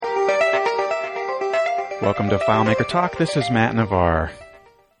Welcome to FileMaker Talk. This is Matt Navarre.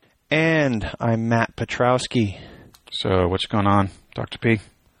 And I'm Matt Petrowski. So, what's going on, Dr. P?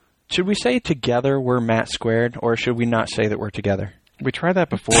 Should we say together we're Matt Squared, or should we not say that we're together? We tried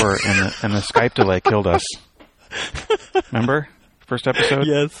that before, and the Skype delay killed us. Remember? First episode?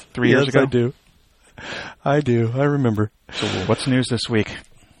 Yes. 3 years ago? I do. I remember. So, what's news this week?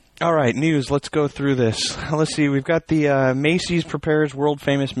 All right, news. Let's go through this. Let's see. We've got the Macy's prepares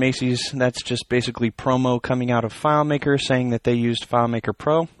world-famous Macy's. That's just basically promo coming out of FileMaker saying that they used FileMaker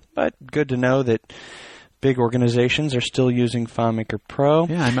Pro. But good to know that big organizations are still using FileMaker Pro.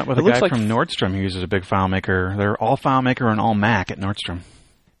 Yeah, I met with a guy from Nordstrom who uses a big FileMaker. They're all FileMaker and all Mac at Nordstrom.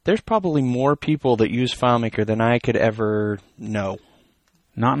 There's probably more people that use FileMaker than I could ever know.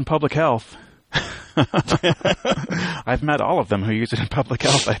 Not in public health. I've met all of them who use it in public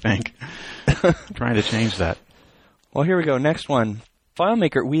health, I think. Trying to change that. Well, here we go. Next one.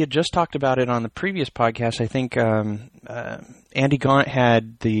 FileMaker, we had just talked about it on the previous podcast. I think Andy Gaunt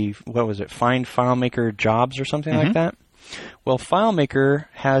had Find FileMaker Jobs or something like that. Well, FileMaker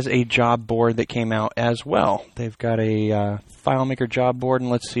has a job board that came out as well. They've got a FileMaker job board,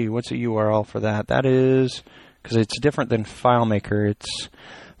 and let's see, what's the URL for that? That is, because it's different than FileMaker, it's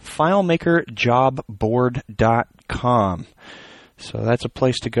FileMakerJobBoard.com. So that's a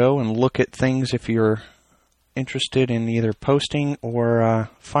place to go and look at things if you're interested in either posting or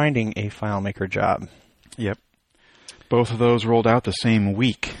finding a FileMaker job. Yep. Both of those rolled out the same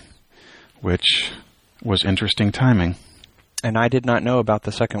week, which was interesting timing. And I did not know about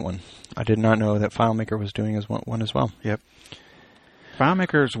the second one. I did not know that FileMaker was doing one as well. Yep.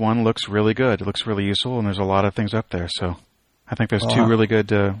 FileMaker's one looks really good. It looks really useful, and there's a lot of things up there, so I think there's two really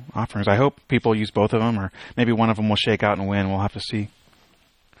good offerings. I hope people use both of them, or maybe one of them will shake out and win. We'll have to see.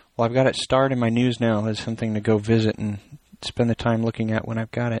 Well, I've got it starred in my news now as something to go visit and spend the time looking at when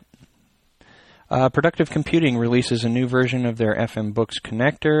I've got it. Productive Computing releases a new version of their FM Books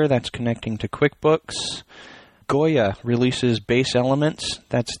connector. That's connecting to QuickBooks. Goya releases Base Elements.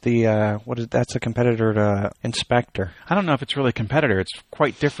 That's that's a competitor to Inspector. I don't know if it's really a competitor. It's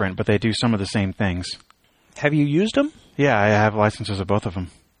quite different, but they do some of the same things. Have you used them? Yeah, I have licenses of both of them.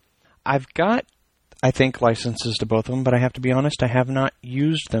 I've got, I think, licenses to both of them, but I have to be honest, I have not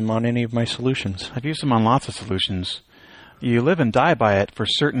used them on any of my solutions. I've used them on lots of solutions. You live and die by it for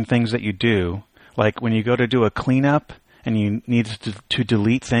certain things that you do. Like when you go to do a cleanup and you need to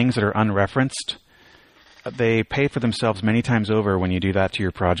delete things that are unreferenced, they pay for themselves many times over when you do that to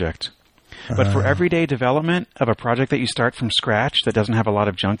your project. But for everyday development of a project that you start from scratch that doesn't have a lot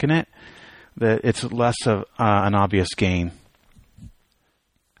of junk in it, it's less of an obvious gain.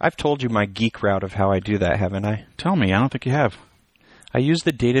 I've told you my geek route of how I do that, haven't I? Tell me. I don't think you have. I use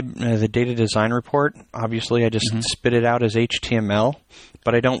the data design report. Obviously, I just spit it out as HTML,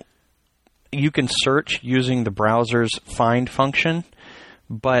 but I don't. You can search using the browser's find function,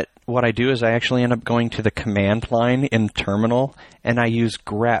 but what I do is I actually end up going to the command line in Terminal, and I use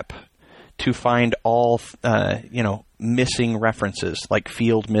grep to find all, missing references, like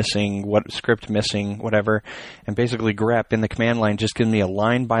field missing, script missing, whatever. And basically grep in the command line just gives me a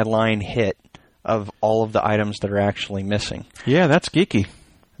line-by-line hit of all of the items that are actually missing. Yeah, that's geeky.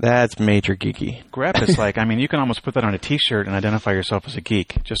 That's major geeky. Grep is like, you can almost put that on a T-shirt and identify yourself as a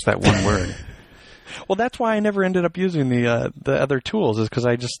geek. Just that one word. Well, that's why I never ended up using the other tools, is because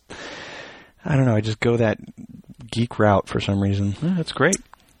I just go that geek route for some reason. Yeah, that's great.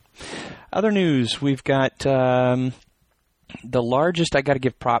 Other news, we've got the largest, I got to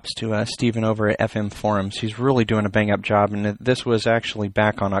give props to Stephen over at FM Forums. He's really doing a bang-up job, and this was actually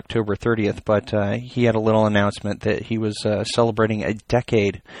back on October 30th, but he had a little announcement that he was celebrating a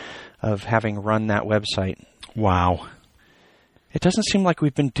decade of having run that website. Wow. It doesn't seem like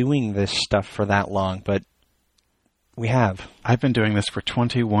we've been doing this stuff for that long, but we have. I've been doing this for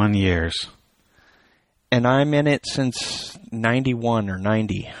 21 years. And I'm in it since 91 or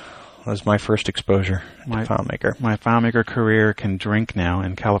 90. Was my first exposure to FileMaker. My FileMaker career can drink now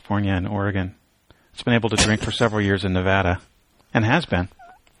in California and Oregon. It's been able to drink for several years in Nevada, and has been.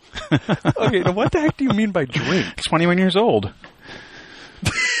 Okay, now what the heck do you mean by drink? It's 21 years old.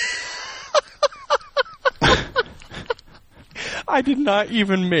 I did not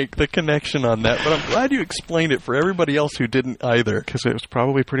even make the connection on that, but I'm glad you explained it for everybody else who didn't either. Because it was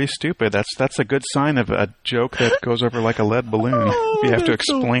probably pretty stupid. That's a good sign of a joke that goes over like a lead balloon, if you have to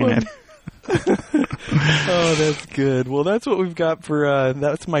explain it. Oh, that's good. Well, that's what we've got for,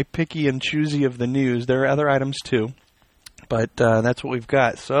 that's my picky and choosy of the news. There are other items too, but that's what we've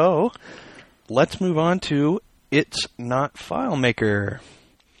got. So, let's move on to It's Not FileMaker.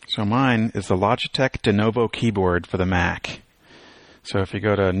 So mine is the Logitech Lenovo keyboard for the Mac. So if you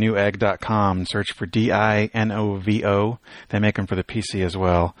go to newegg.com and search for DINOVO, they make them for the PC as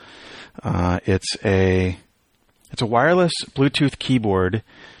well. It's a wireless Bluetooth keyboard.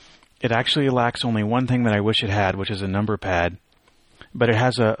 It actually lacks only one thing that I wish it had, which is a number pad. But it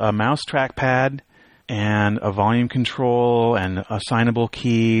has a mouse trackpad and a volume control and assignable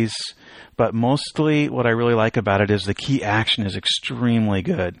keys. But mostly what I really like about it is the key action is extremely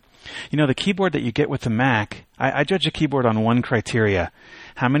good. You know, the keyboard that you get with the Mac, I judge a keyboard on one criteria.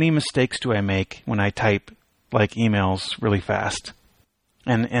 How many mistakes do I make when I type, like, emails really fast?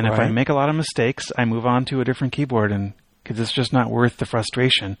 And if I make a lot of mistakes, I move on to a different keyboard, and because it's just not worth the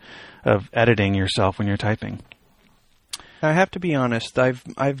frustration of editing yourself when you're typing. I have to be honest.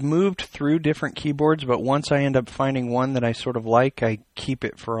 I've moved through different keyboards, but once I end up finding one that I sort of like, I keep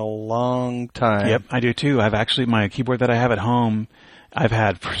it for a long time. Yep, I do too. I've actually, my keyboard that I have at home, I've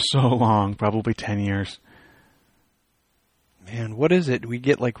had for so long, probably 10 years. Man, what is it? We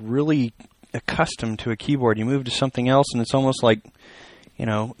get like really accustomed to a keyboard. You move to something else, and it's almost like, you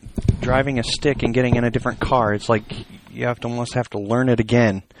know, driving a stick and getting in a different car. It's like you almost have to learn it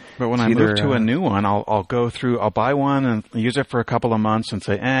again. But when I move to a new one, I'll go through, I'll buy one and use it for a couple of months and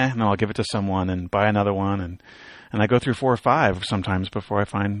say, no, I'll give it to someone and buy another one. And I go through 4 or 5 sometimes before I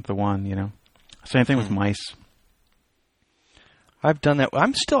find the one, you know. Same thing with mice. I've done that.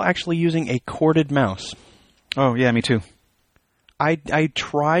 I'm still actually using a corded mouse. Oh, yeah, me too. I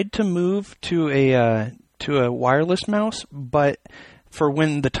tried to move to a wireless mouse, but for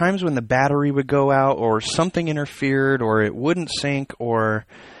when the times when the battery would go out or something interfered or it wouldn't sync, or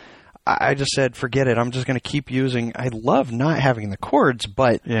I just said, forget it. I'm just going to keep using. I love not having the cords,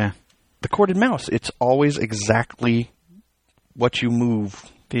 but the corded mouse, it's always exactly what you move.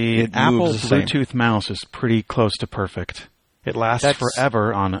 The Apple Bluetooth mouse is pretty close to perfect. It lasts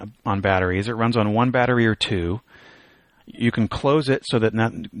forever on batteries. It runs on one battery or 2. You can close it so that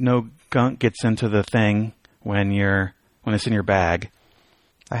no gunk gets into the thing when it's in your bag.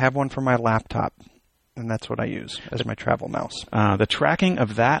 I have one for my laptop, and that's what I use as my travel mouse. The tracking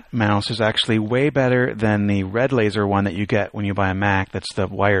of that mouse is actually way better than the red laser one that you get when you buy a Mac. That's the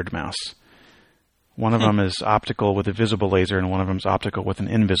wired mouse. One of them is optical with a visible laser, and one of them is optical with an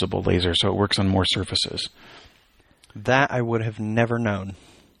invisible laser, so it works on more surfaces. That I would have never known.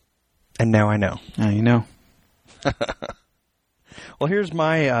 And now I know. Now you know. Well, here's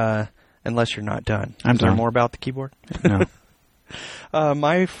my, unless you're not done. I'm done. Is there more about the keyboard? No.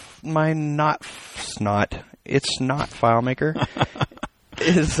 My not FileMaker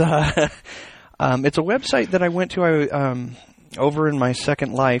is, it's a website that I went to over in my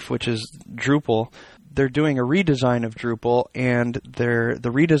second life, which is Drupal. They're doing a redesign of Drupal, and the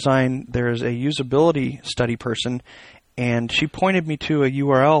redesign, there's a usability study person, and she pointed me to a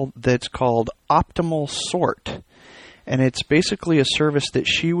URL that's called Optimal Sort. And it's basically a service that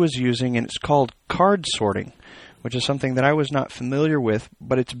she was using, and it's called card sorting, which is something that I was not familiar with,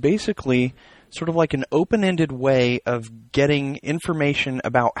 but it's basically sort of like an open-ended way of getting information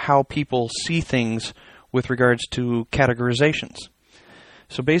about how people see things with regards to categorizations.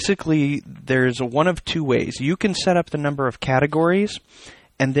 So basically, there's one of 2 ways. You can set up the number of categories,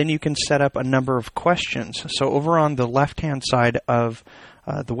 and then you can set up a number of questions. So over on the left-hand side of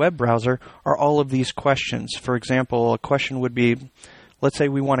the web browser are all of these questions. For example, a question would be, let's say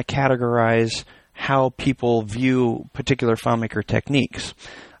we want to categorize how people view particular FileMaker techniques.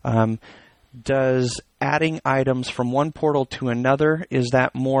 Does adding items from one portal to another, is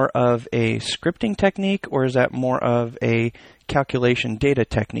that more of a scripting technique, or is that more of a calculation data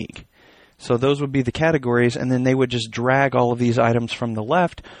technique? So those would be the categories, and then they would just drag all of these items from the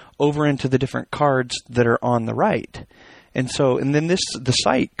left over into the different cards that are on the right. And then the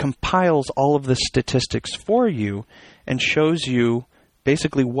site compiles all of the statistics for you and shows you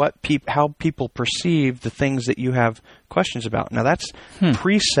basically how people perceive the things that you have questions about. Now that's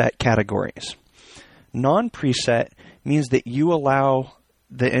preset categories. Non-preset means that you allow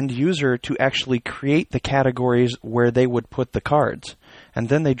the end user to actually create the categories where they would put the cards, and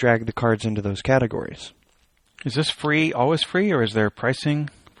then they drag the cards into those categories. Is this free, always free, or is there pricing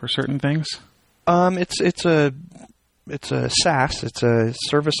for certain things? It's a SaaS. It's a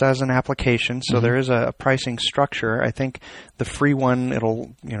service as an application, so there is a pricing structure. I think the free one,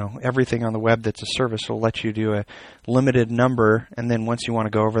 everything on the web that's a service will let you do a limited number, and then once you want to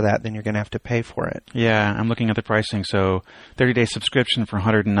go over that, then you're going to have to pay for it. Yeah, I'm looking at the pricing. So 30-day subscription for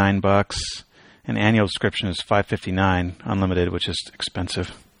 $109, and annual subscription is $559 unlimited, which is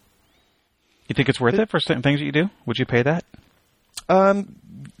expensive. You think it's worth it for certain things that you do? Would you pay that?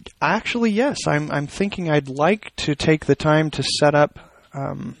 Actually, yes. I'm thinking I'd like to take the time to set up.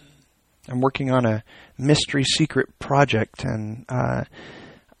 I'm working on a mystery secret project, and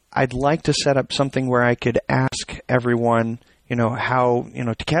I'd like to set up something where I could ask everyone, how,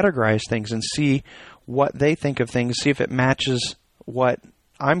 to categorize things and see what they think of things, see if it matches what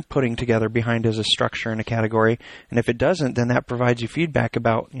I'm putting together behind as a structure in a category. And if it doesn't, then that provides you feedback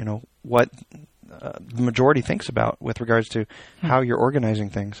about, what the majority thinks about with regards to how you're organizing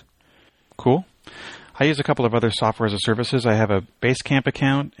things. Cool. I use a couple of other software as a services. I have a Basecamp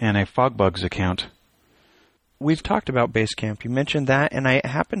account and a FogBugs account. We've talked about Basecamp. You mentioned that, and I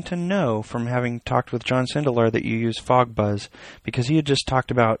happen to know from having talked with John Sindelar that you use FogBuzz, because he had just talked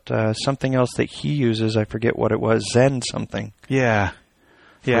about something else that he uses. I forget what it was, Zen something. Yeah.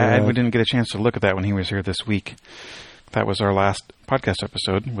 Yeah, and we didn't get a chance to look at that when he was here this week. That was our last podcast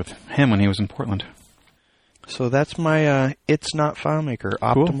episode with him when he was in Portland. So that's my It's Not FileMaker,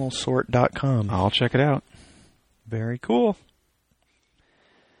 cool. optimalsort.com. I'll check it out. Very cool.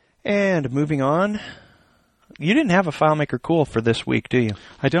 And moving on, you didn't have a FileMaker Cool for this week, do you?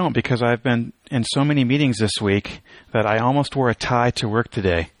 I don't, because I've been in so many meetings this week that I almost wore a tie to work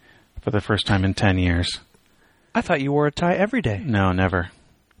today for the first time in 10 years. I thought you wore a tie every day. No, never.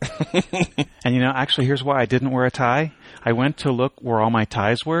 And actually, here's why I didn't wear a tie. I went to look where all my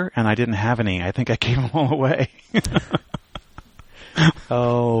ties were, and I didn't have any. I think I gave them all away.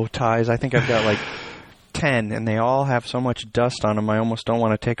 Oh, ties. I think I've got like 10, and they all have so much dust on them, I almost don't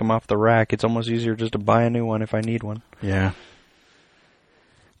want to take them off the rack. It's almost easier just to buy a new one if I need one. Yeah.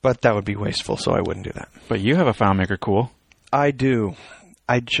 But that would be wasteful, so I wouldn't do that. But you have a FileMaker Cool. I do.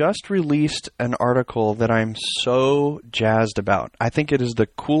 I just released an article that I'm so jazzed about. I think it is the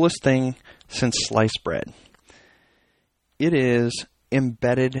coolest thing since sliced bread. It is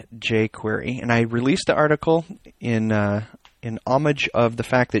embedded jQuery, and I released the article in homage of the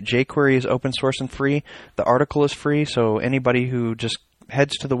fact that jQuery is open source and free. The article is free, so anybody who just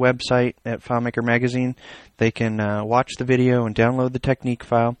heads to the website at FileMaker Magazine, they can watch the video and download the technique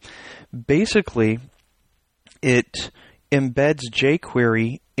file. Basically, it embeds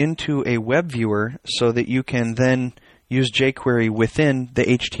jQuery into a web viewer so that you can then use jQuery within the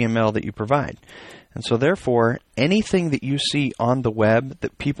HTML that you provide. And so therefore, anything that you see on the web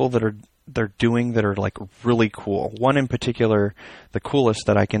that people they're doing that are like really cool. One in particular, the coolest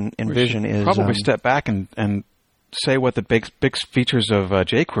that I can envision is probably step back and say what the big features of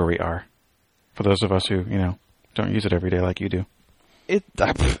jQuery are for those of us who don't use it every day like you do.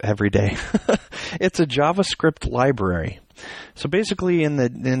 Every day. It's a JavaScript library. So basically, in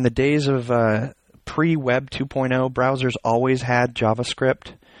the days of pre-Web 2.0, browsers always had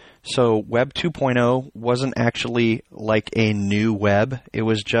JavaScript. So Web 2.0 wasn't actually like a new web. It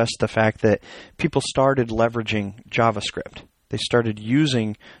was just the fact that people started leveraging JavaScript. They started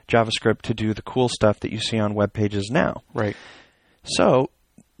using JavaScript to do the cool stuff that you see on web pages now. Right. So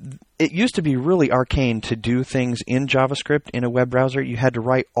it used to be really arcane to do things in JavaScript in a web browser. You had to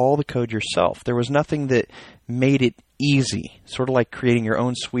write all the code yourself. There was nothing that made it easy, sort of like creating your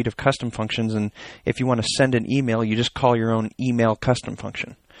own suite of custom functions. And if you want to send an email, you just call your own email custom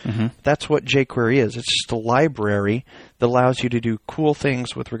function. Mm-hmm. That's what jQuery is. It's just a library that allows you to do cool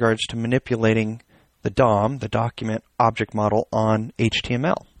things with regards to manipulating the DOM, the document object model, on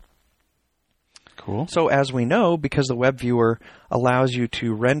HTML. Cool. So as we know, because the web viewer allows you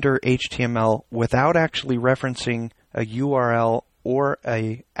to render HTML without actually referencing a URL or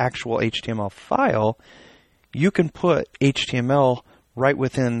a actual HTML file, you can put HTML right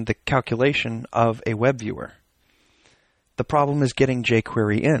within the calculation of a web viewer. The problem is getting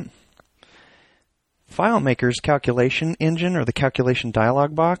jQuery in. FileMaker's calculation engine, or the calculation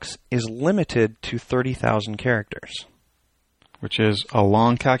dialog box, is limited to 30,000 characters. Which is a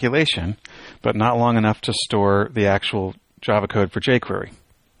long calculation, but not long enough to store the actual Java code for jQuery.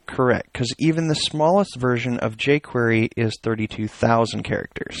 Correct, because even the smallest version of jQuery is 32,000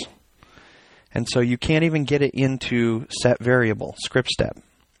 characters. And so you can't even get it into set variable, script step.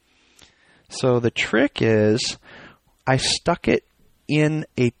 So the trick is, I stuck it in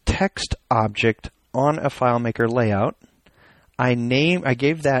a text object on a FileMaker layout. I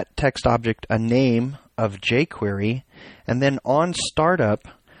gave that text object a name of jQuery, and then on startup,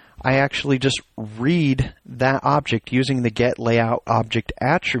 I actually just read that object using the getLayoutObject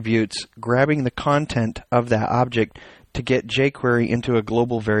attributes, grabbing the content of that object to get jQuery into a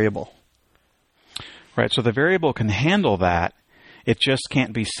global variable. Right, so the variable can handle that. It just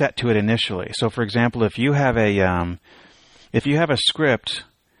can't be set to it initially. So, for example, if you have a script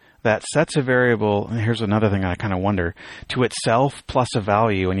that sets a variable, and here's another thing I kind of wonder, to itself plus a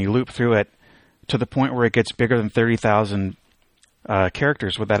value, and you loop through it to the point where it gets bigger than 30,000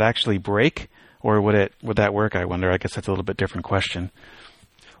 characters, would that actually break, or would that work? I wonder. I guess that's a little bit different question.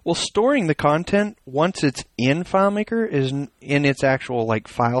 Well, storing the content once it's in FileMaker is in its actual like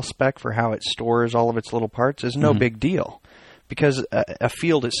file spec for how it stores all of its little parts is no big deal, because a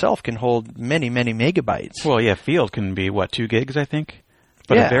field itself can hold many, many megabytes. Well, yeah, field can be 2 gigs, I think,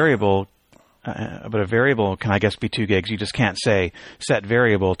 but a variable can, I guess, be 2 gigs. You just can't say set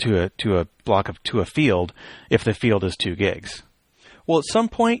variable to a field if the field is 2 gigs. Well, at some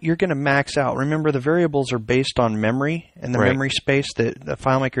point, you're going to max out. Remember, the variables are based on memory and the memory space that the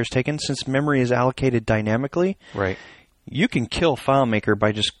FileMaker has taken. Since memory is allocated dynamically, you can kill FileMaker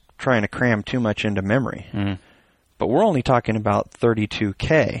by just trying to cram too much into memory. But we're only talking about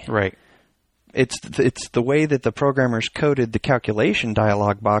 32K. Right. It's the way that the programmers coded the calculation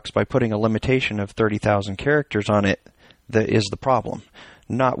dialog box by putting a limitation of 30,000 characters on it that is the problem,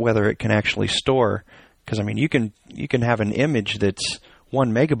 not whether it can actually store. Because, I mean, you can have an image that's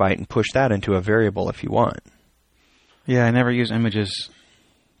 1 megabyte and push that into a variable if you want. Yeah, I never use images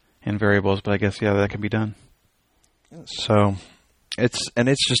in variables, but I guess, that can be done. So,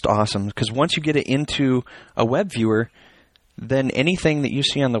 it's just awesome. Because once you get it into a web viewer, then anything that you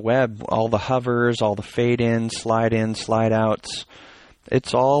see on the web, all the hovers, all the fade-ins, slide-outs,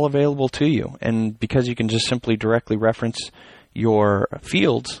 it's all available to you. And because you can just simply directly reference your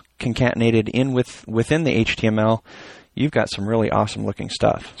fields concatenated within the HTML, you've got some really awesome looking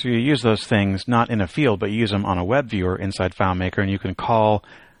stuff. So you use those things not in a field, but you use them on a web viewer inside FileMaker, and you can call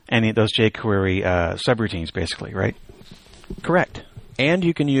any of those jQuery subroutines, basically, right? Correct. And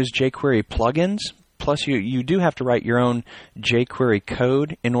you can use jQuery plugins. Plus, you do have to write your own jQuery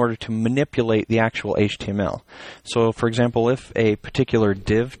code in order to manipulate the actual HTML. So, for example, if a particular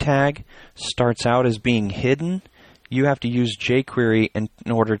div tag starts out as being hidden, you have to use jQuery in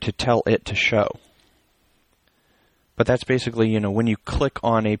order to tell it to show. But that's basically, when you click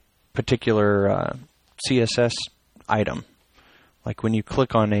on a particular CSS item, like when you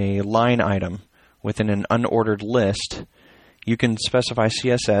click on a line item within an unordered list, you can specify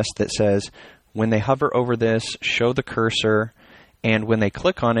CSS that says, when they hover over this, show the cursor, and when they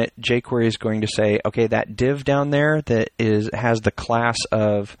click on it, jQuery is going to say, okay, that div down there that has the class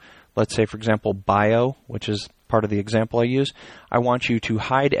of, let's say, for example, bio, which is part of the example I use, I want you to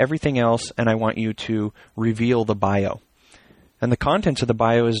hide everything else, and I want you to reveal the bio. And the contents of the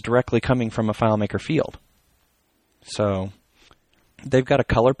bio is directly coming from a FileMaker field. So they've got a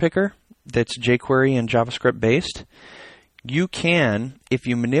color picker that's jQuery and JavaScript based. You can, if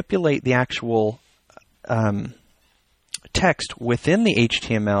you manipulate the actual text within the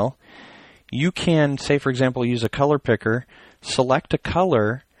HTML, you can, say, for example, use a color picker, select a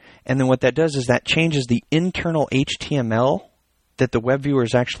color, and then what that does is that changes the internal HTML that the web viewer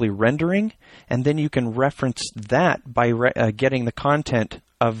is actually rendering, and then you can reference that by getting the content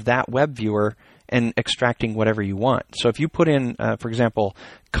of that web viewer and extracting whatever you want. So if you put in, for example,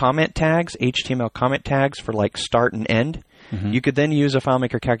 comment tags, HTML comment tags for like start and end, you could then use a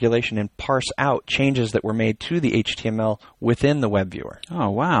FileMaker calculation and parse out changes that were made to the HTML within the web viewer. Oh,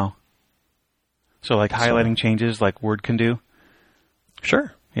 wow. So like highlighting changes like Word can do?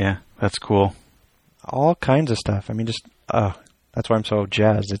 Sure. Yeah, that's cool. All kinds of stuff. I mean, that's why I'm so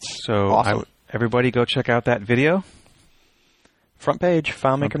jazzed. It's so awesome. Everybody go check out that video. Front page,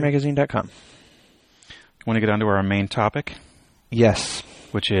 FileMakerMagazine.com. Want to get on to our main topic? Yes.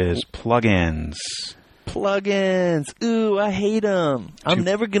 Which is plugins. Plugins. Ooh, I hate them. I'm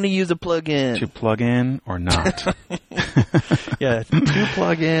never going to use a plugin. To plug in or not. Yeah, to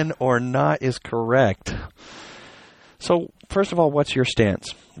plug in or not is correct. So, first of all, what's your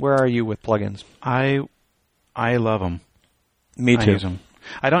stance? Where are you with plugins? I love them. Me too. I use them.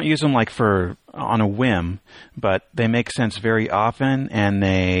 I don't use them like on a whim, but they make sense very often, and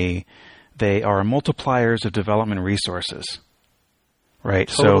they are multipliers of development resources. Right?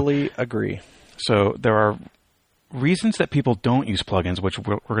 Totally agree. So there are reasons that people don't use plugins, which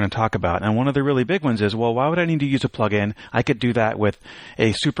we're going to talk about. And one of the really big ones is, well, why would I need to use a plugin? I could do that with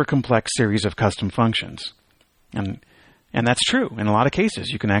a super complex series of custom functions. And that's true. In a lot of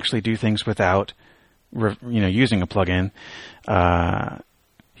cases, you can actually do things without, using a plugin.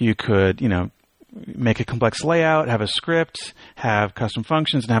 You could, make a complex layout, have a script, have custom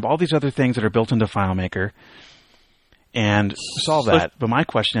functions, and have all these other things that are built into FileMaker and solve that. But my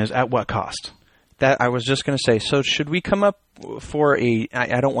question is, at what cost? That I was just going to say. So should we come up for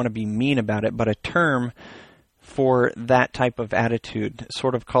I don't want to be mean about it, but a term for that type of attitude?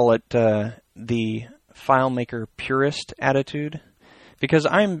 Sort of call it the FileMaker purist attitude, because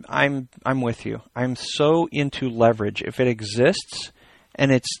I'm with you. I'm so into leverage. If it exists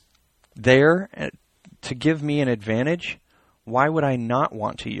and it's there to give me an advantage, why would I not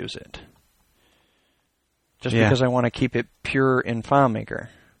want to use it? Just because I want to keep it pure in FileMaker.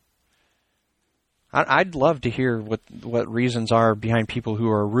 I'd love to hear what reasons are behind people who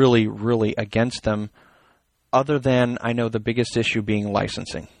are really, really against them, other than I know the biggest issue being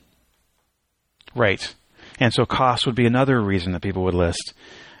licensing. Right. And so cost would be another reason that people would list,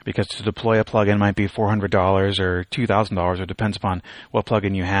 because to deploy a plugin might be $400 or $2,000. It depends upon what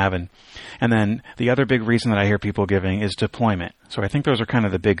plugin you have. And then the other big reason that I hear people giving is deployment. So I think those are kind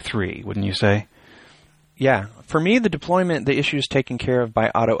of the big three, wouldn't you say? Yeah. For me, the deployment, the issue is taken care of by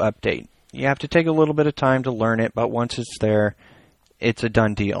auto update. You have to take a little bit of time to learn it, but once it's there, it's a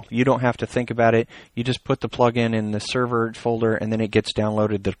done deal. You don't have to think about it. You just put the plugin in the server folder, and then it gets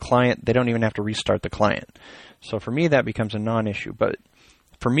downloaded to the client. They don't even have to restart the client. So for me, that becomes a non-issue. But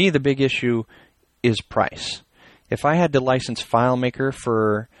for me, the big issue is price. If I had to license FileMaker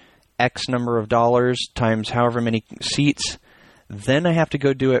for X number of dollars times however many seats, then I have to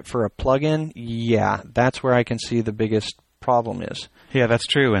go do it for a plugin. Yeah, that's where I can see the biggest problem is. Yeah, that's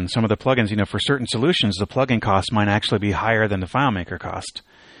true. And some of the plugins, for certain solutions, the plugin cost might actually be higher than the FileMaker cost.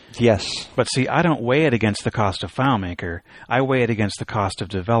 Yes. But see, I don't weigh it against the cost of FileMaker. I weigh it against the cost of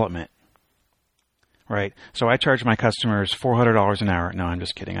development. Right? So I charge my customers $400 an hour. No, I'm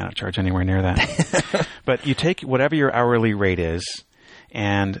just kidding. I don't charge anywhere near that. But you take whatever your hourly rate is,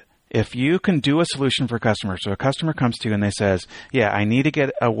 and if you can do a solution for customers, so a customer comes to you and they says, yeah, I need to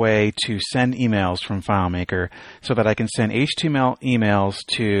get a way to send emails from FileMaker so that I can send HTML emails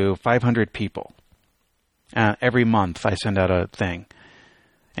to 500 people. Every month I send out a thing.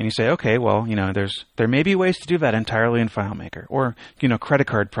 And you say, okay, well, there may be ways to do that entirely in FileMaker. Or, credit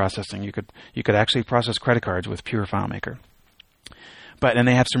card processing. You could actually process credit cards with pure FileMaker. And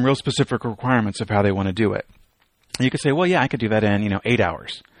they have some real specific requirements of how they want to do it. And you could say, well, yeah, I could do that in, 8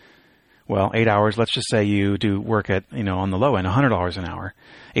 hours. Well, 8 hours, let's just say you do work at, on the low end, $100 an hour,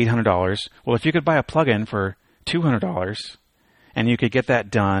 $800. Well, if you could buy a plugin for $200 and you could get that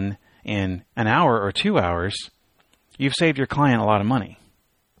done in an hour or 2 hours, you've saved your client a lot of money.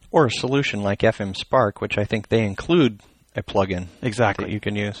 Or a solution like FM Spark, which I think they include a plugin exactly that you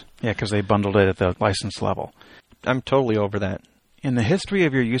can use. Yeah, because they bundled it at the license level. I'm totally over that. In the history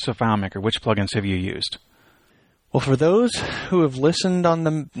of your use of FileMaker, which plugins have you used? Well, for those who have listened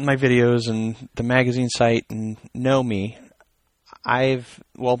on my videos and the magazine site and know me,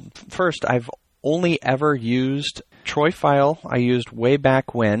 first, I've only ever used TroyFile. I used way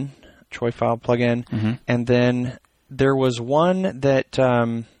back when, TroyFile plugin. Mm-hmm. And then there was one that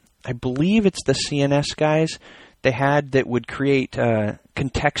I believe it's the CNS guys they had that would create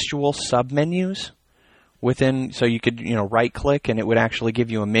contextual submenus within, so you could right click and it would actually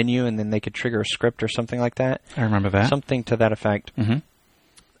give you a menu, and then they could trigger a script or something like that. I remember that. Something to that effect. Mm-hmm.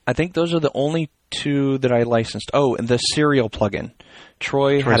 I think those are the only two that I licensed. Oh, and the Serial plugin.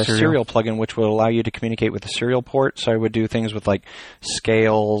 Troy had a Serial plugin which would allow you to communicate with the serial port, so I would do things with like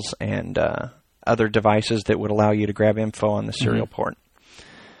scales and other devices that would allow you to grab info on the serial mm-hmm. port.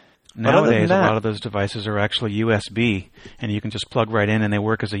 Nowadays, a lot of those devices are actually USB, and you can just plug right in and they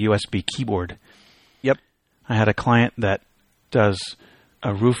work as a USB keyboard. Yep. I had a client that does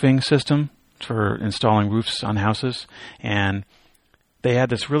a roofing system for installing roofs on houses, and they had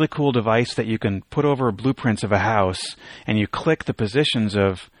this really cool device that you can put over blueprints of a house, and you click the positions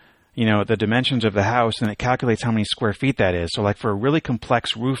of, the dimensions of the house, and it calculates how many square feet that is. So like for a really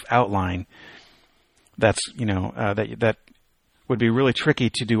complex roof outline, that's, that would be really tricky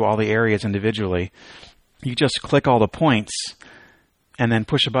to do all the areas individually. You just click all the points and then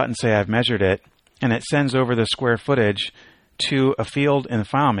push a button, say I've measured it, and it sends over the square footage to a field in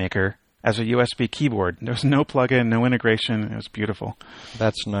FileMaker as a USB keyboard. There's no plugin, no integration. It was beautiful.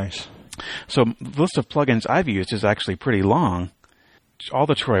 That's nice. So the list of plugins I've used is actually pretty long. All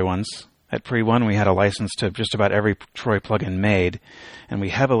the Troy ones. At Pre-1, we had a license to just about every Troy plugin made, and we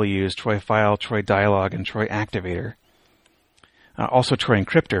heavily used Troy File, Troy Dialog, and Troy Activator. Also Troy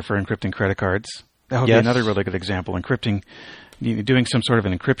Encryptor for encrypting credit cards. That would be another really good example. Encrypting, doing some sort of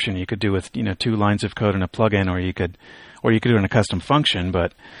an encryption you could do with 2 lines of code in a plugin, or you could do it in a custom function.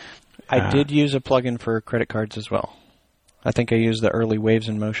 But I did use a plugin for credit cards as well. I think I used the early Waves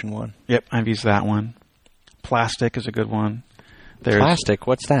in Motion one. Yep, I've used that one. Plastic is a good one. Plastic?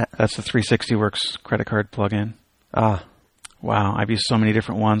 What's that? That's the 360works credit card plugin. Ah. Wow, I've used so many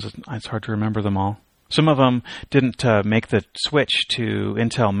different ones, it's hard to remember them all. Some of them didn't make the switch to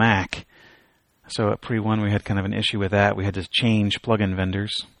Intel Mac. So at Pre-1, we had kind of an issue with that. We had to change plugin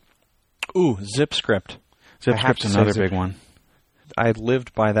vendors. Ooh, ZipScript. ZipScript's another big one. I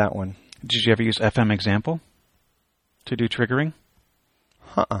lived by that one. Did you ever use FM Example to do triggering?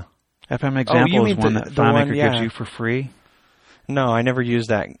 FM Example is one that FileMaker gives you for free. No, I never used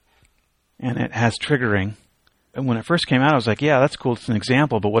that. And it has triggering when it first came out, I was like, yeah, that's cool. It's an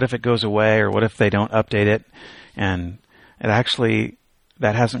example, but what if it goes away, or what if they don't update it? And it actually,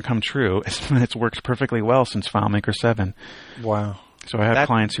 that hasn't come true. It's worked perfectly well since FileMaker 7. Wow. So I have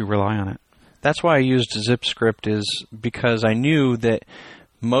clients who rely on it. That's why I used ZipScript, is because I knew that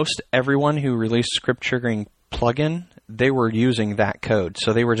most everyone who released script triggering plugin, they were using that code,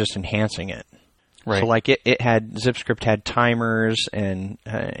 so they were just enhancing it. Right. So like it had, ZipScript had timers, and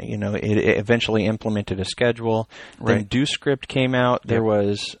it eventually implemented a schedule. Right. Then DoScript came out. There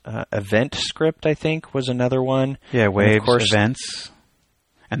was EventScript, I think, was another one. Yeah, Waves, of course, Events.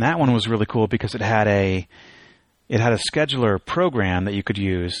 And that one was really cool because it had a scheduler program that you could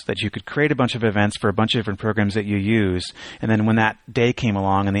use, that you could create a bunch of events for a bunch of different programs that you use, and then when that day came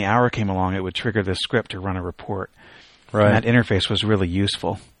along and the hour came along, it would trigger the script to run a report. Right. And that interface was really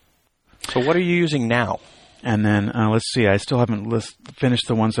useful. So what are you using now? And then, let's see, I still haven't finished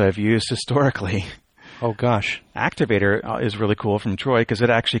the ones I've used historically. Oh, gosh. Activator is really cool from Troy because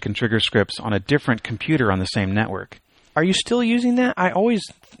it actually can trigger scripts on a different computer on the same network. Are you still using that? I always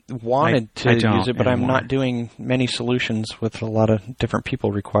wanted to use it, but anymore. I'm not doing many solutions with a lot of different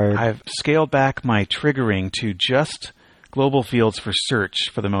people required. I've scaled back my triggering to just global fields for search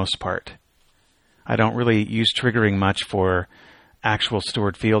for the most part. I don't really use triggering much for actual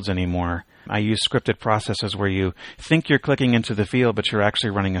stored fields anymore. I use scripted processes where you think you're clicking into the field, but you're actually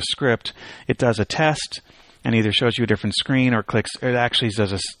running a script. It does a test and either shows you a different screen or clicks. It actually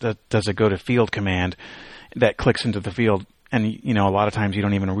does a go to field command that clicks into the field. And, a lot of times you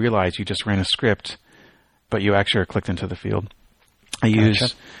don't even realize you just ran a script, but you actually are clicked into the field. I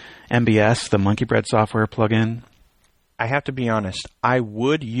use MBS, the Monkey Bread software plugin. I have to be honest. I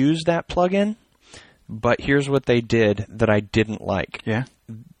would use that plugin, but here's what they did that I didn't like. Yeah?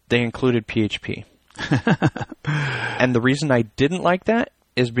 They included PHP. And the reason I didn't like that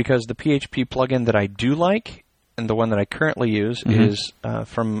is because the PHP plugin that I do like, and the one that I currently use, is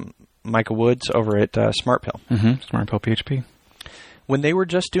from Michael Woods over at SmartPill. SmartPill PHP. When they were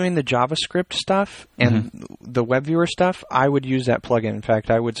just doing the JavaScript stuff and the WebViewer stuff, I would use that plugin. In fact,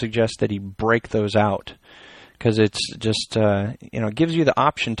 I would suggest that he break those out because it's just, it gives you the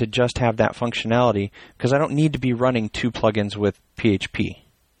option to just have that functionality because I don't need to be running two plugins with PHP.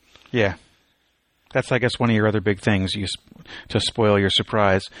 Yeah. That's, I guess, one of your other big things to spoil your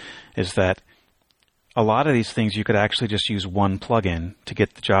surprise is that a lot of these things you could actually just use one plugin to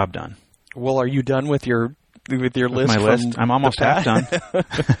get the job done. Well, are you done with your list? My list? I'm almost half done.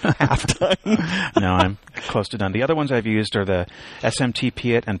 Half done? No, I'm close to done. The other ones I've used are the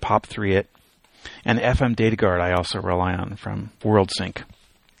SMTP-it and POP3-it, and FM DataGuard I also rely on from WorldSync.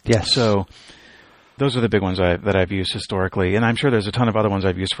 Yes. So those are the big ones that I've used historically, and I'm sure there's a ton of other ones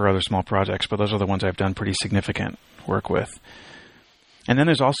I've used for other small projects, but those are the ones I've done pretty significant work with. And then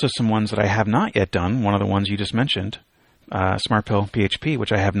there's also some ones that I have not yet done. One of the ones you just mentioned, SmartPill PHP,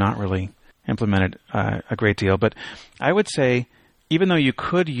 which I have not really implemented a great deal. But I would say, even though you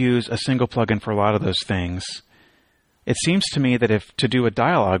could use a single plugin for a lot of those things, it seems to me that if to do a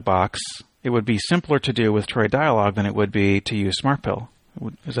dialog box, it would be simpler to do with Troy Dialog than it would be to use SmartPill.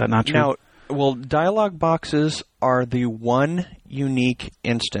 Is that not true? Now, well, dialog boxes are the one unique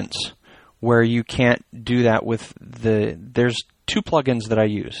instance where you can't do that with there's two plugins that I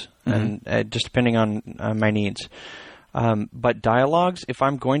use, and just depending on my needs. But dialogues, if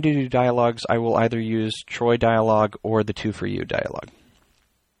I'm going to do dialogues, I will either use Troy Dialog or the 2for-You dialog.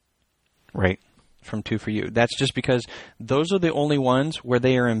 Right. From 2for-You. That's just because those are the only ones where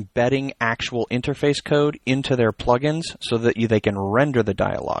they are embedding actual interface code into their plugins so that they can render the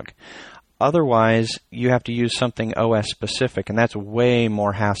dialog. Otherwise, you have to use something OS specific, and that's way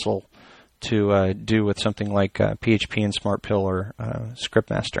more hassle to do with something like PHP and SmartPill or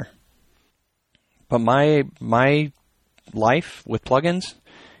ScriptMaster. But my life with plugins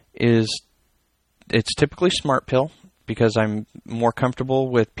it's typically SmartPill because I'm more comfortable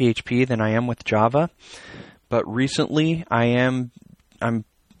with PHP than I am with Java. But recently I'd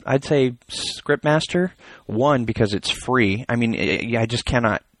say ScriptMaster, one, because it's free. I mean, I just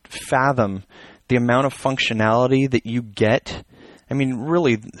cannot fathom the amount of functionality that you get. I mean,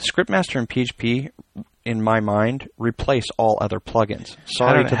 really, ScriptMaster and PHP, in my mind, replace all other plugins.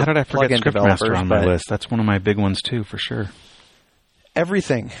 Sorry to the plugin developers. How did I forget ScriptMaster on my list? That's one of my big ones, too, for sure.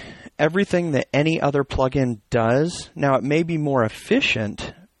 Everything that any other plugin does. Now, it may be more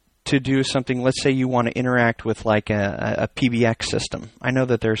efficient to do something. Let's say you want to interact with like a PBX system. I know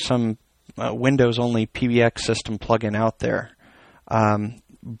that there's some Windows-only PBX system plugin out there.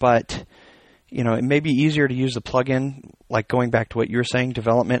 But it may be easier to use the plugin, like going back to what you were saying,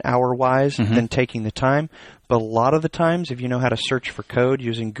 development hour-wise, than taking the time. But a lot of the times, if you know how to search for code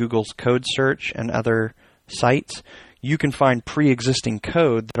using Google's code search and other sites, you can find pre-existing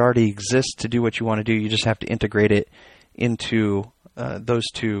code that already exists to do what you want to do. You just have to integrate it into those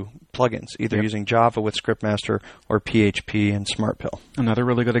two plugins, either using Java with ScriptMaster or PHP and SmartPill. Another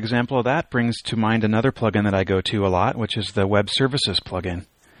really good example of that brings to mind another plugin that I go to a lot, which is the Web Services plugin,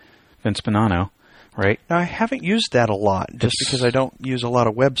 Vince Bonanno, right? Now, I haven't used that a lot, just because I don't use a lot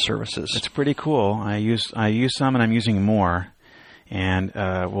of web services. It's pretty cool. I use some, and I'm using more. And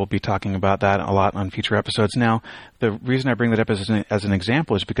we'll be talking about that a lot on future episodes. Now, the reason I bring that up as an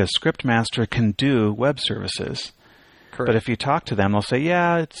example is because ScriptMaster can do web services. Correct. But if you talk to them, they'll say,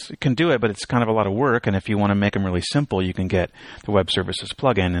 yeah, it can do it, but it's kind of a lot of work. And if you want to make them really simple, you can get the Web Services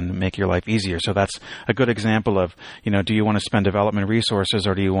plugin and make your life easier. So that's a good example of, do you want to spend development resources,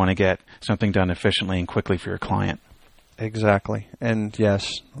 or do you want to get something done efficiently and quickly for your client? Exactly. And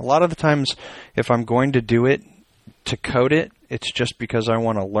yes, a lot of the times, if I'm going to do it, to code it, it's just because I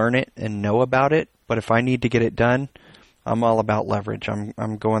want to learn it and know about it. But if I need to get it done, I'm all about leverage.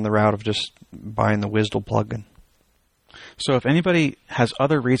 I'm going the route of just buying the WSDL plugin. So if anybody has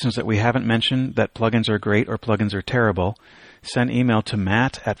other reasons that we haven't mentioned that plugins are great or plugins are terrible, send email to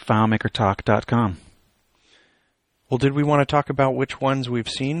matt@filemakertalk.com. Well, did we want to talk about which ones we've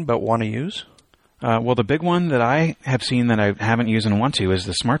seen but want to use? Well, the big one that I have seen that I haven't used and want to is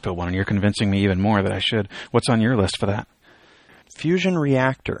the SmartPill one, and you're convincing me even more that I should. What's on your list for that? Fusion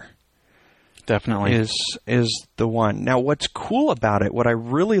Reactor. Definitely. Is the one. Now, what's cool about it, what I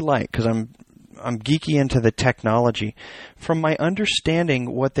really like, because I'm geeky into the technology. From my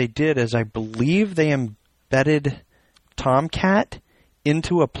understanding, what they did is I believe they embedded Tomcat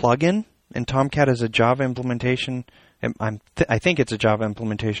into a plugin, and Tomcat is a Java implementation. I think it's a Java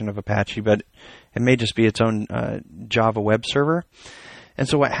implementation of Apache, but it may just be its own Java web server. And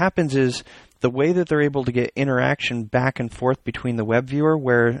so what happens is the way that they're able to get interaction back and forth between the web viewer,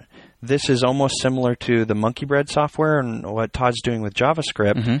 where this is almost similar to the Monkey Bread software and what Todd's doing with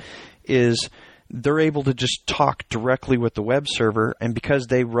JavaScript, is they're able to just talk directly with the web server, and because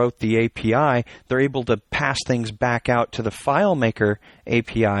they wrote the API, they're able to pass things back out to the FileMaker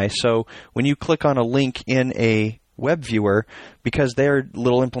API. So when you click on a link in a web viewer, because their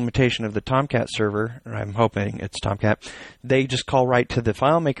little implementation of the Tomcat server, or I'm hoping it's Tomcat, they just call right to the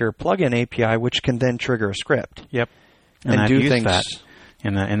FileMaker plugin API, which can then trigger a script. Yep. And I've do used things that.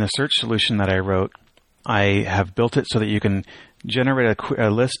 In the search solution that I wrote, I have built it so that you can generate a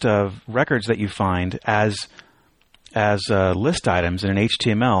list of records that you find as list items in an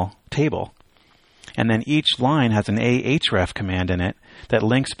HTML table. And then each line has an ahref command in it that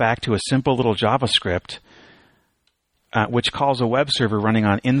links back to a simple little JavaScript which calls a web server running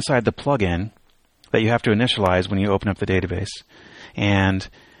on inside the plugin that you have to initialize when you open up the database. And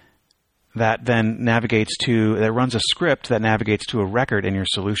that then runs a script that navigates to a record in your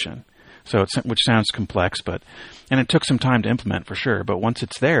solution. So which sounds complex, and it took some time to implement for sure. But once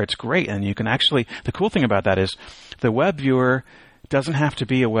it's there, it's great. And you can the cool thing about that is the web viewer doesn't have to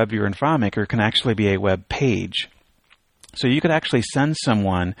be a web viewer in FileMaker. It can actually be a web page. So you could actually send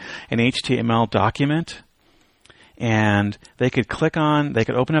someone an HTML document, and they could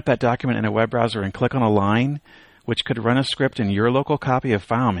open up that document in a web browser and click on a line, which could run a script in your local copy of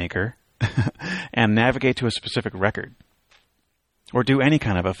FileMaker and navigate to a specific record, or do any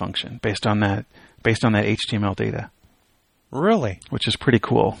kind of a function based on that HTML data. Really? Which is pretty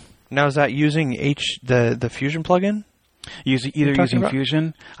cool. Now, is that using the Fusion plugin? Either using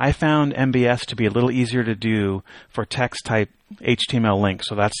Fusion. I found MBS to be a little easier to do for text-type HTML links,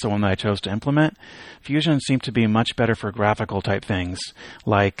 so that's the one that I chose to implement. Fusion seemed to be much better for graphical-type things,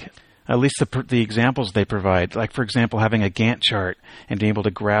 like at least the examples they provide. Like, for example, having a Gantt chart and being able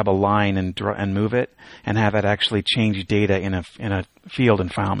to grab a line and move it and have it actually change data in a field in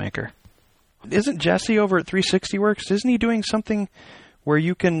FileMaker. Isn't Jesse over at 360works? Isn't he doing something where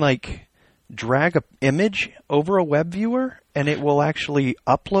you can drag an image over a web viewer and it will actually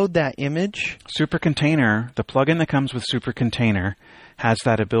upload that image? SuperContainer, the plugin that comes with SuperContainer, has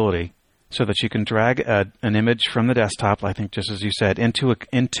that ability, so that you can drag an image from the desktop, I think just as you said,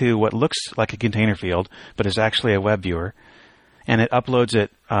 into what looks like a container field, but is actually a web viewer, and it uploads it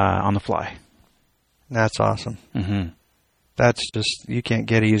on the fly. That's awesome. Mm-hmm. That's just, you can't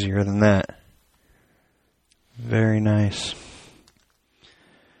get easier than that. Very nice.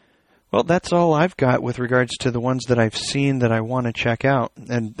 Well, that's all I've got with regards to the ones that I've seen that I want to check out.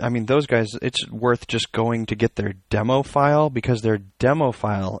 And, I mean, those guys, it's worth just going to get their demo file, because their demo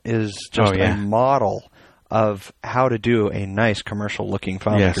file is just a model of how to do a nice commercial-looking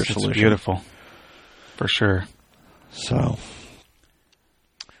FileMaker solution. It's beautiful. For sure. So,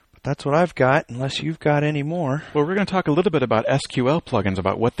 but that's what I've got, unless you've got any more. Well, we're going to talk a little bit about SQL plugins,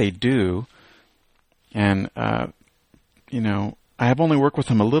 about what they do. And, I have only worked with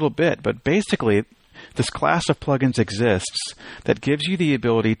them a little bit, but basically this class of plugins exists that gives you the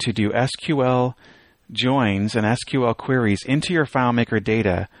ability to do SQL joins and SQL queries into your FileMaker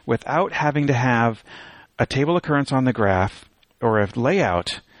data without having to have a table occurrence on the graph or a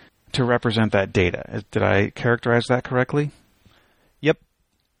layout to represent that data. Did I characterize that correctly? Yep.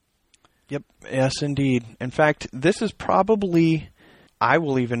 Yes, indeed. In fact, this is probably, I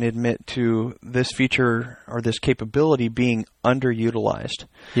will even admit to this feature or this capability being underutilized.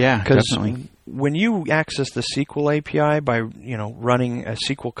 Yeah, definitely. Because when you access the SQL API by, running a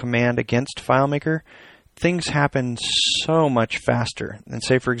SQL command against FileMaker, things happen so much faster. And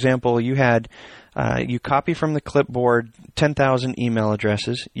say, for example, you copy from the clipboard 10,000 email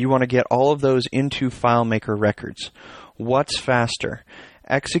addresses. You want to get all of those into FileMaker records. What's faster?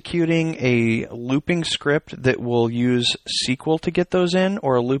 Executing a looping script that will use SQL to get those in,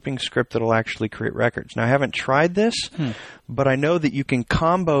 or a looping script that will actually create records? Now, I haven't tried this, but I know that you can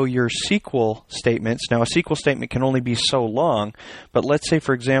combo your SQL statements. Now, a SQL statement can only be so long, but let's say,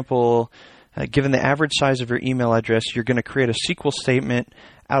 for example, given the average size of your email address, you're going to create a SQL statement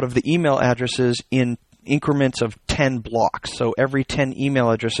out of the email addresses in increments of 10 blocks. So every 10 email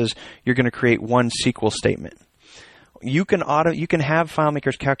addresses, you're going to create one SQL statement. You can have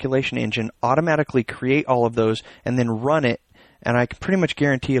FileMaker's calculation engine automatically create all of those and then run it, and I can pretty much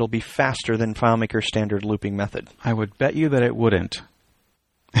guarantee it'll be faster than FileMaker's standard looping method. I would bet you that it wouldn't.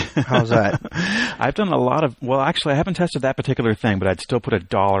 How's that? I've done a lot of, well, actually, I haven't tested that particular thing, but I'd still put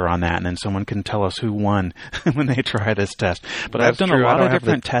 $1 on that, and then someone can tell us who won when they try this test. But That's I've done true. a lot of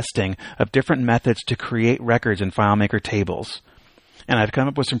different testing of different methods to create records in FileMaker tables. And I've come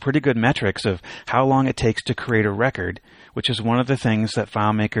up with some pretty good metrics of how long it takes to create a record, which is one of the things that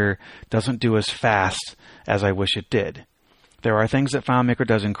FileMaker doesn't do as fast as I wish it did. There are things that FileMaker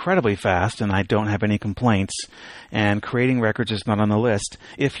does incredibly fast, and I don't have any complaints, and creating records is not on the list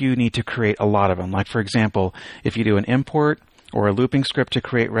if you need to create a lot of them. Like, for example, if you do an import or a looping script to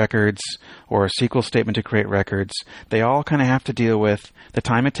create records or a SQL statement to create records, they all kind of have to deal with the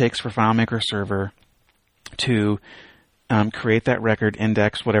time it takes for FileMaker Server to create that record,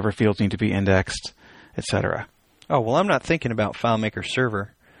 index whatever fields need to be indexed, etc. Oh, well, I'm not thinking about FileMaker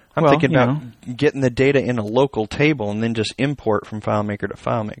Server. I'm thinking about getting the data in a local table and then just import from FileMaker to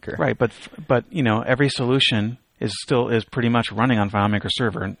FileMaker. Right, but every solution is pretty much running on FileMaker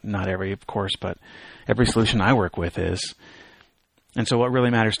Server. Not every, of course, but every solution I work with is. And so what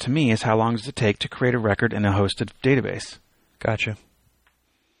really matters to me is how long does it take to create a record in a hosted database. Gotcha.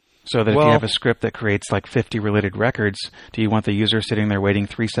 So that if you have a script that creates like 50 related records, do you want the user sitting there waiting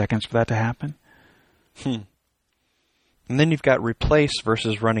 3 seconds for that to happen? And then you've got replace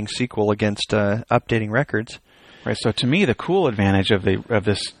versus running SQL against updating records. Right. So to me, the cool advantage of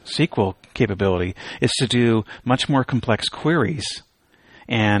this SQL capability is to do much more complex queries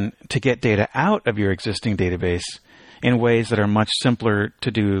and to get data out of your existing database in ways that are much simpler to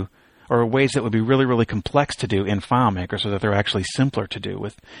do, or ways that would be really, really complex to do in FileMaker, so that they're actually simpler to do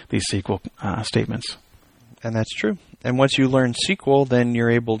with these SQL statements. And that's true. And once you learn SQL, then you're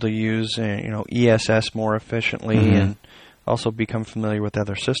able to use ESS more efficiently and also become familiar with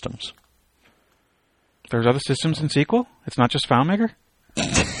other systems. There's other systems in SQL? It's not just FileMaker?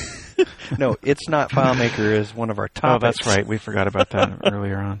 No, It's Not FileMaker is one of our topics. Oh, that's right. We forgot about that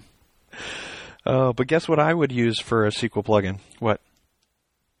earlier on. Oh, but guess what I would use for a SQL plugin? What?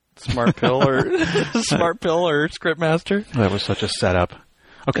 SmartPill or ScriptMaster. That was such a setup.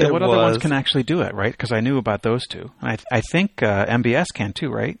 Okay, what other ones can actually do it, right? Because I knew about those two. I think MBS can too,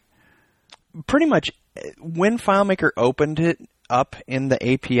 right? Pretty much. When FileMaker opened it up in the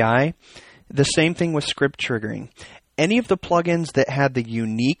API, the same thing with script triggering. Any of the plugins that had the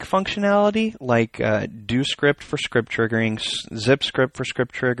unique functionality, like DoScript for script triggering, ZipScript for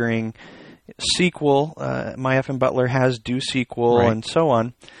script triggering, SQL, MyFNButler has DoSQL, and so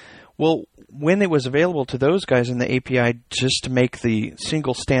on. Well, when it was available to those guys in the API just to make the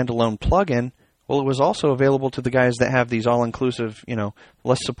single standalone plugin, well, it was also available to the guys that have these all-inclusive,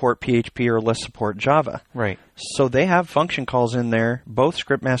 less support PHP or less support Java. Right. So they have function calls in there, both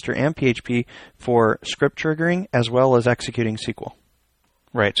ScriptMaster and PHP, for script triggering as well as executing SQL.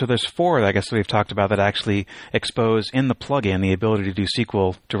 Right. So there's 4, I guess, that we've talked about that actually expose in the plugin the ability to do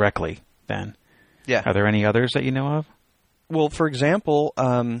SQL directly then. Yeah. Are there any others that you know of? Well, for example,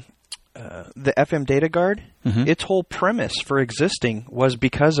 the FM Data Guard, its whole premise for existing was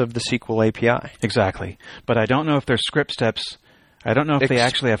because of the SQL API. Exactly. But I don't know if there's script steps. I don't know if they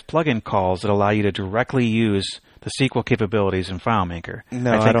actually have plugin calls that allow you to directly use the SQL capabilities in FileMaker.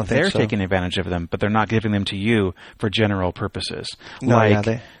 No, I don't think they're so. taking advantage of them, but they're not giving them to you for general purposes. No, like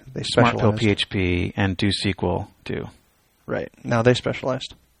yeah, they SmartPill specialized. PHP and DoSQL do. Right. No, they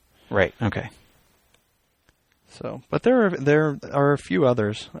specialized. Right. Okay. So, but there are a few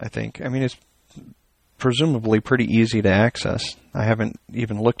others, I think. I mean, it's presumably pretty easy to access. I haven't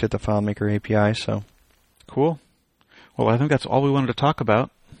even looked at the FileMaker API, so. Cool. Well, I think that's all we wanted to talk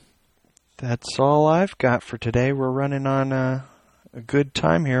about. That's all I've got for today. We're running on a good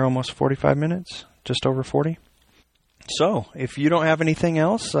time here, almost 45 minutes, just over 40. So, if you don't have anything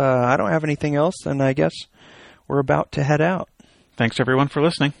else, I don't have anything else, then I guess we're about to head out. Thanks, everyone, for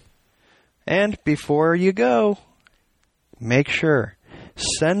listening. And before you go, make sure,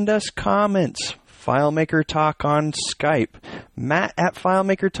 send us comments. FileMaker Talk on Skype. Matt at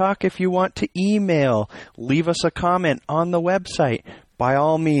FileMaker Talk if you want to email. Leave us a comment on the website. By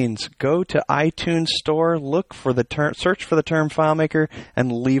all means, go to iTunes Store, look for the search for the term FileMaker,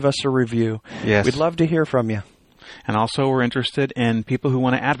 and leave us a review. Yes. We'd love to hear from you. And also, we're interested in people who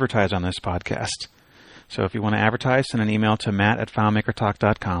want to advertise on this podcast. So if you want to advertise, send an email to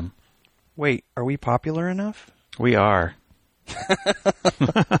matt@FileMakerTalk.com. Wait, are we popular enough? We are.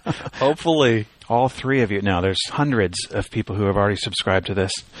 Hopefully. All three of you. No, there's hundreds of people who have already subscribed to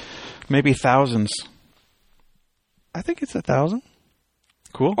this. Maybe thousands. I think it's 1,000.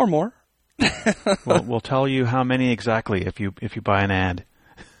 Cool. Or more. We'll tell you how many exactly if you buy an ad.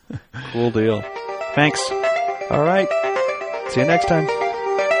 Cool deal. Thanks. All right. See you next time.